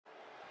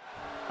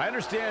I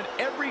understand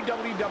every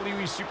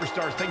WWE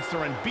superstar thinks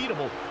they're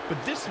unbeatable,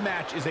 but this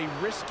match is a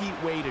risky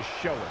way to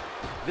show it.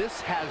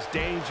 This has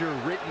danger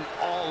written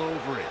all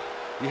over it.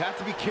 You have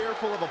to be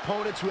careful of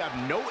opponents who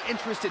have no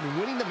interest in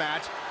winning the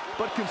match,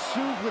 but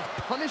consumed with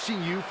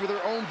punishing you for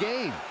their own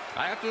gain.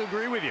 I have to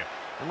agree with you.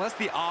 Unless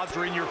the odds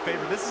are in your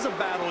favor, this is a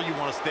battle you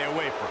want to stay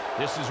away from.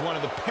 This is one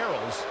of the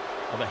perils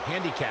of a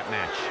handicap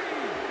match.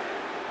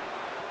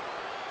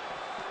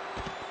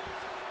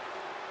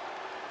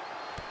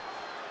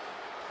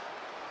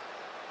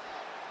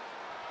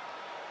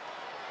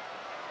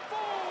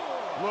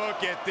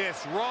 Look at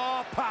this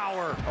raw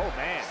power. Oh,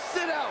 man.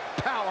 Sit out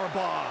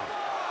powerbomb.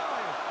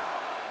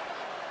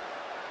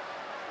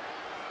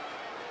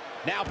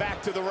 Now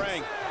back to the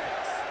ring.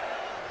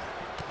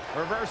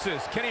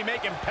 Reverses. Can he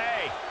make him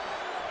pay?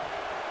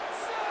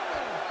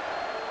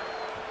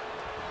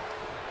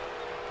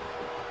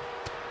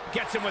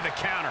 Gets him with a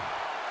counter.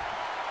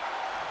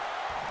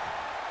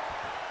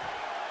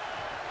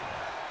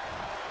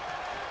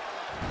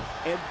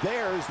 And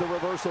there's the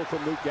reversal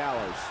from Luke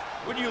Gallows.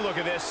 When you look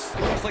at this,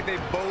 It looks like they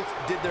both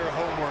did their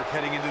homework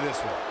heading into this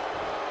one.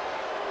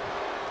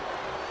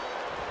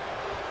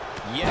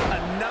 yet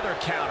another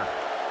counter.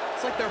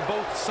 It's like they're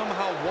both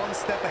somehow one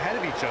step ahead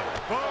of each other.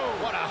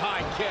 Boom! What a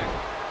high kick.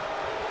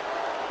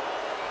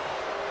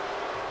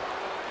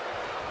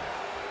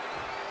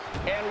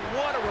 And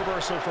what a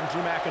reversal from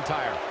Drew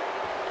McIntyre.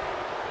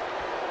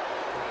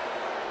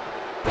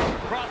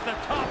 Across the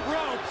top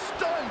rope,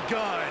 stun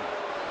gun.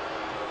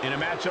 In a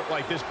matchup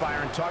like this,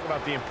 Byron, talk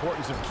about the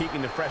importance of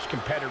keeping the fresh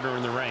competitor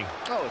in the ring.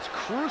 Oh, it's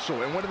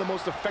crucial and one of the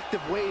most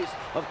effective ways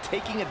of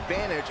taking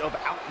advantage of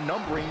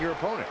outnumbering your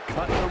opponent.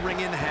 Cut the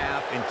ring in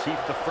half and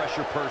keep the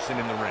fresher person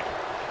in the ring.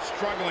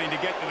 Struggling to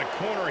get to the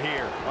corner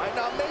here. Might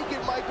not make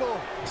it, Michael.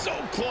 So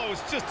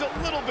close, just a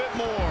little bit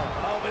more.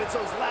 Oh, but it's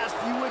those last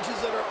few inches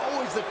that are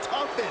always the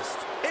toughest.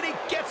 And he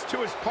gets to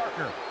his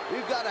partner.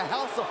 We've got a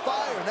house of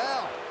fire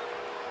now.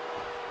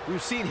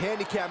 We've seen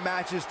handicap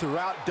matches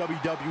throughout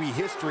WWE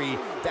history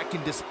that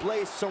can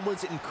display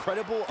someone's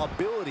incredible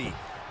ability.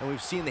 And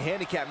we've seen the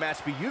handicap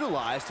match be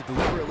utilized to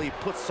deliberately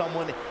put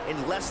someone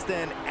in less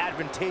than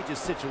advantageous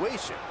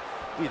situation.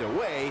 Either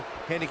way,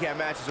 handicap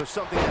matches are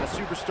something that a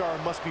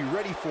superstar must be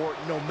ready for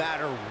no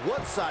matter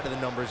what side of the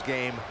numbers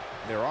game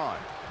they're on.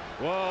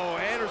 Whoa,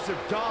 Anderson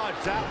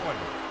dodged that one.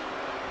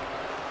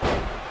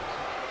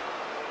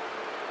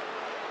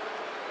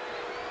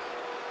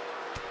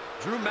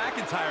 Drew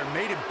McIntyre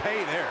made him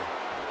pay there.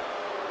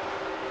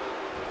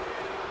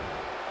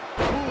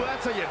 Ooh,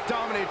 that's how you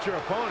dominate your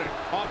opponent.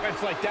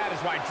 Offense like that is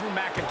why Drew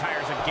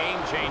McIntyre's a game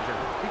changer.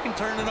 He can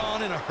turn it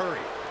on in a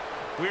hurry.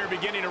 We are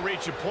beginning to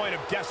reach a point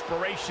of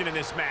desperation in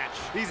this match.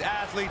 These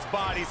athletes'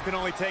 bodies can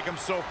only take them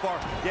so far.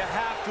 You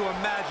have to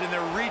imagine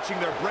they're reaching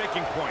their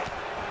breaking point.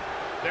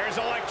 There's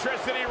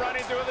electricity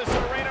running through this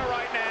arena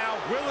right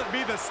now. Will it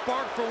be the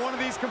spark for one of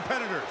these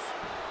competitors?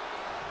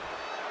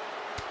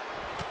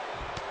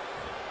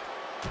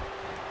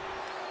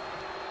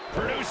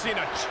 Producing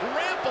a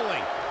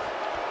trampling.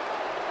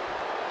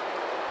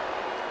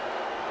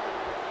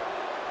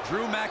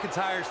 Drew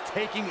McIntyre's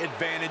taking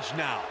advantage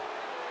now.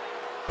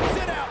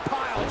 Sit out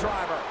pile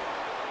driver.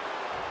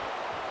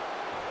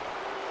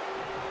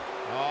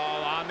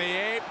 All on the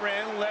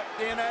apron,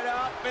 lifting it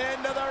up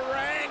into the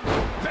ring.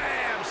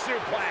 Bam!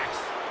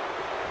 Suplex.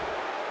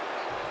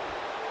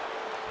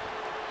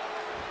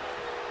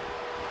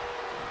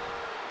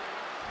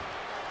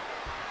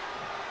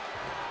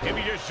 If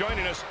you're just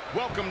joining us,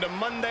 welcome to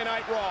Monday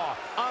Night Raw.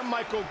 I'm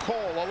Michael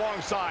Cole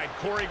alongside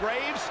Corey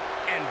Graves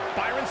and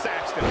Byron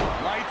Saxton.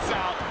 Lights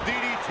out,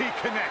 DDT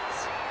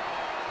connects.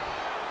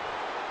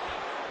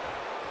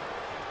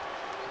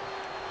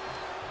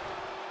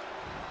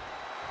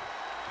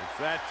 It's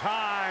that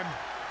time.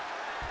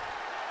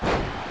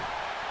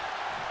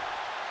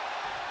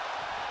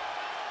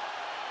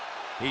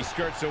 He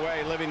skirts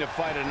away, living to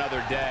fight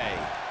another day.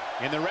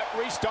 And the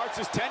referee starts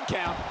his 10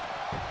 count.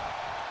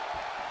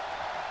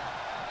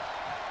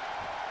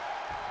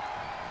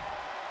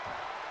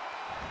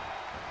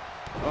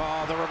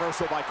 Oh, the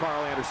reversal by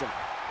Karl Anderson.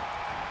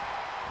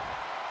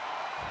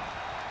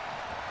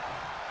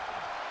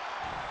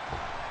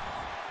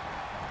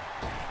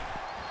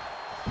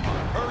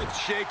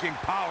 Earth-shaking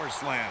power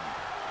slam.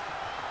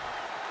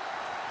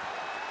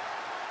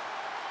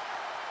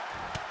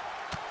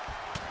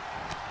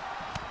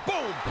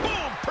 Boom,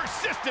 boom,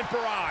 persistent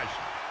barrage.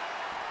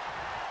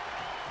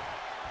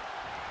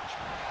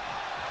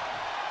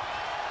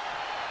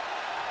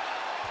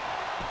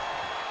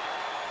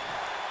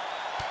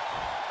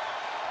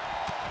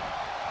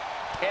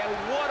 And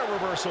what a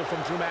reversal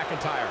from Drew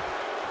McIntyre.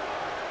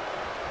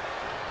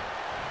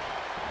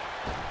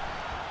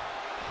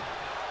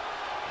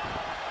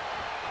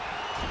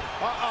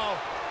 Uh-oh.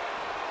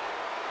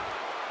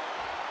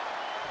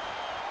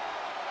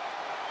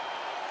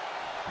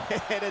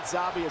 And it's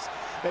obvious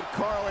that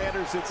Karl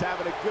Anderson's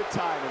having a good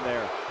time in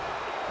there.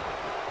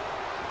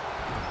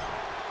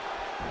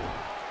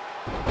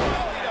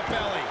 Belly to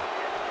belly.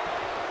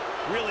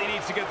 Really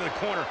needs to get to the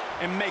corner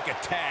and make a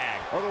tag.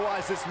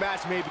 Otherwise, this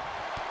match may be...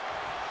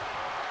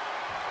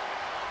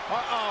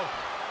 Uh-oh.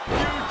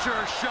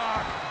 Future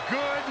shock.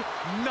 Good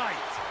night.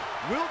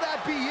 Will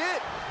that be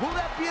it? Will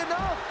that be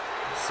enough?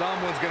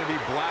 Someone's going to be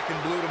black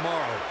and blue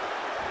tomorrow.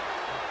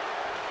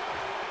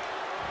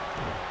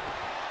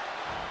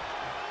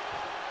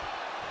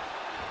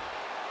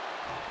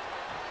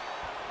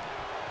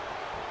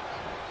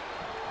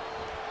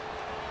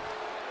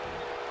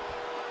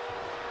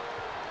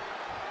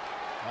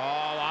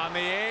 Oh, on the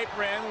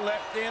apron,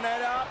 lifting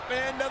it up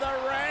into the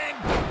ring.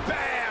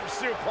 Bam!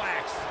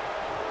 Suplex.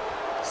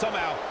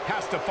 Somehow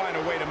has to find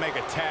a way to make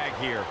a tag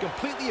here.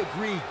 Completely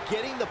agree.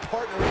 Getting the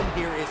partner in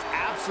here is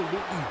absolutely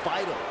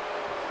vital.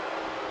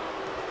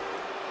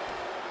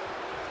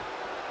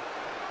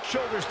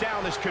 Shoulders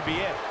down, this could be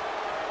it.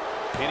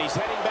 And he's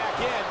heading back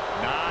in.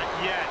 Not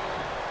yet.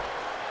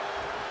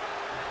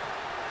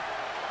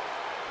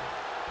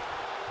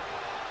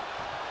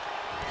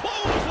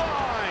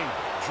 Clothesline!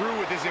 Drew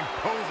with his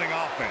imposing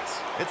offense.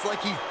 It's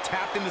like he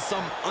tapped into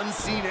some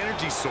unseen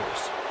energy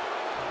source.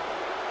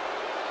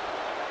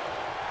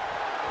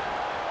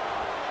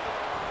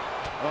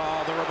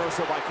 Oh, the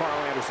reversal by Karl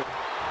Anderson.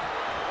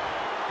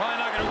 Probably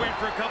not going to win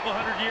for a couple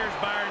hundred years,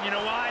 Byron. You know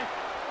why?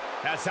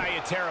 That's how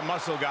you tear a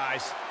muscle,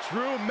 guys.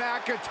 Drew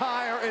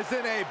McIntyre is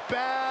in a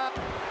bad...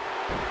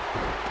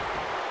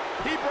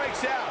 He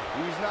breaks out.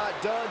 He's not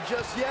done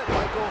just yet,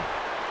 Michael.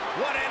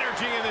 What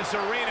energy in this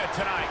arena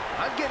tonight.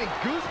 I'm getting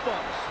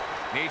goosebumps.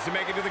 Needs to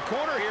make it to the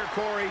corner here,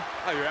 Corey.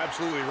 Oh, you're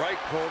absolutely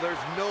right, Cole. There's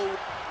no...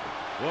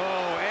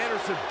 Whoa,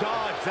 Anderson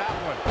dodged that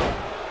one.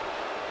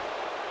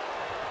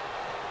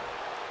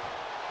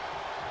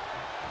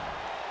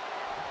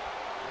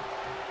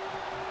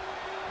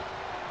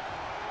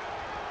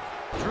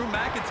 Drew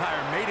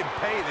McIntyre made him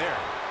pay there.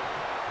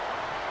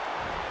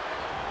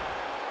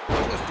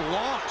 Just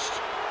launched.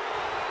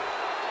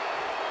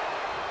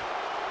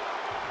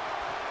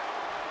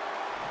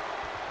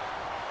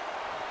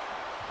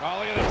 Oh,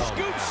 look at this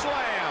scoop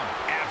slam.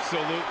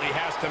 Absolutely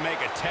has to make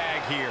a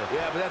tag here.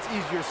 Yeah, but that's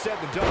easier said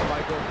than done,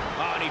 Michael.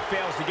 Oh, and he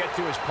fails to get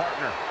to his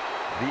partner.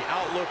 The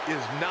outlook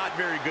is not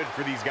very good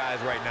for these guys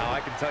right now,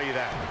 I can tell you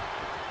that.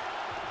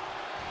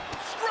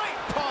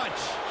 Straight punch.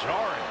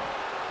 Jarring.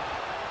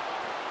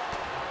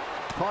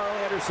 Karl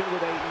Anderson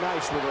with a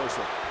nice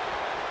reversal.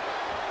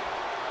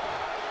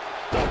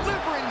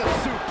 Delivering the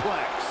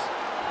suplex.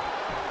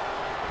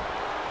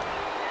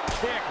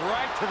 Kick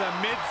right to the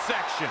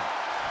midsection.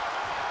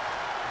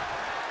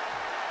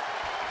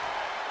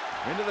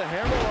 Into the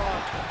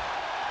hammerlock.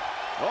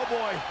 Oh,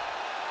 boy.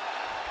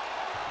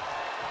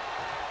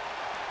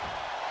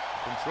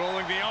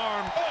 Controlling the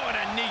arm. Oh, and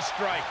a knee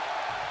strike.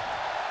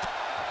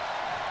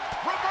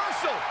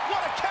 Reversal.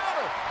 What a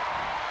counter.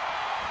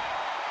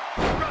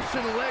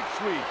 Russian leg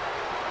sweep.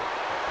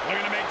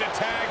 Looking to make the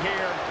tag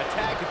here. A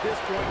tag at this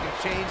point can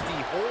change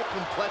the whole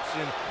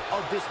complexion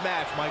of this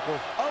match, Michael.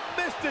 A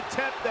missed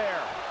attempt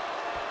there.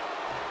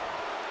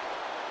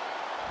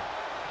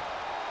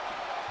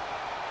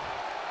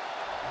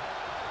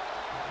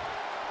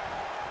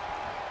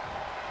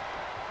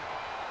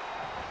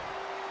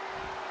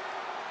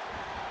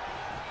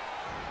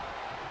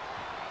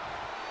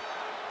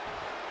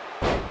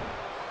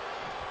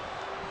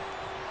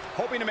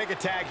 Hoping to make a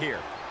tag here.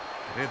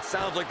 And it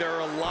sounds like there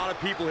are a lot of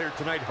people here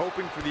tonight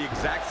hoping for the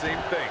exact same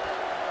thing.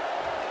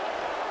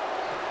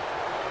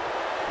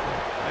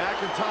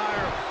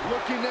 McIntyre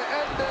looking to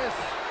end this.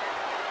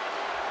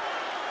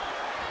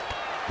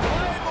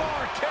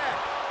 Claymore kick.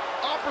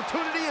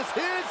 Opportunity is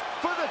his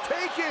for the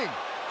taking.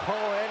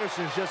 Karl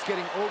Anderson's just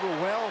getting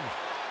overwhelmed.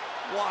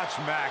 Watch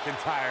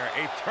McIntyre,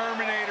 a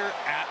Terminator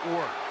at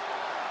work.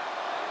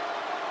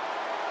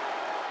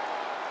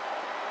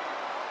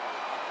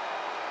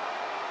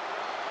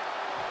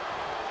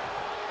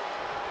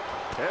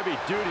 Heavy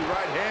duty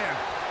right hand.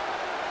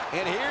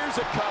 And here's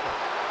a cover.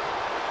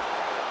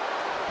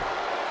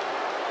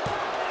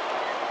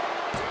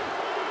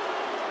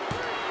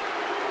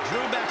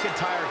 Drew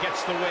McIntyre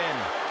gets the win.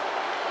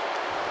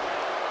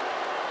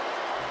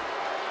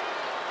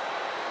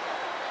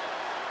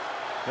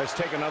 Let's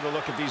take another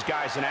look at these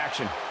guys in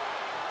action.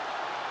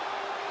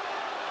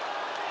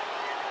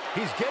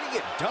 He's getting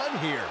it done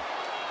here.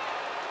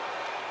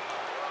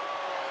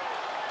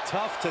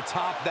 Tough to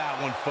top that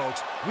one,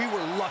 folks. We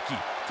were lucky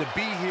to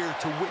be here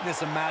to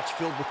witness a match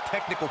filled with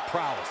technical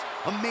prowess,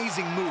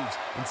 amazing moves,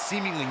 and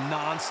seemingly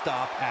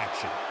non-stop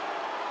action.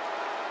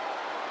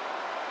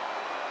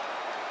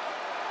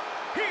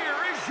 Here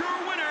is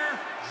your winner,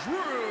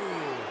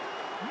 Drew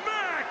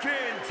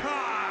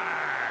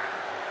McIntyre.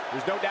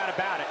 There's no doubt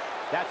about it.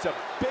 That's a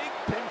big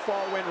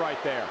pinfall win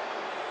right there.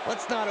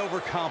 Let's not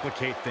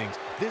overcomplicate things.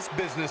 This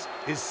business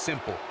is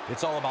simple.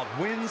 It's all about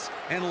wins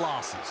and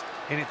losses.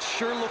 And it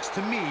sure looks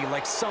to me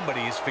like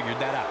somebody has figured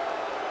that out.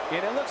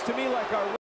 And it looks to me like our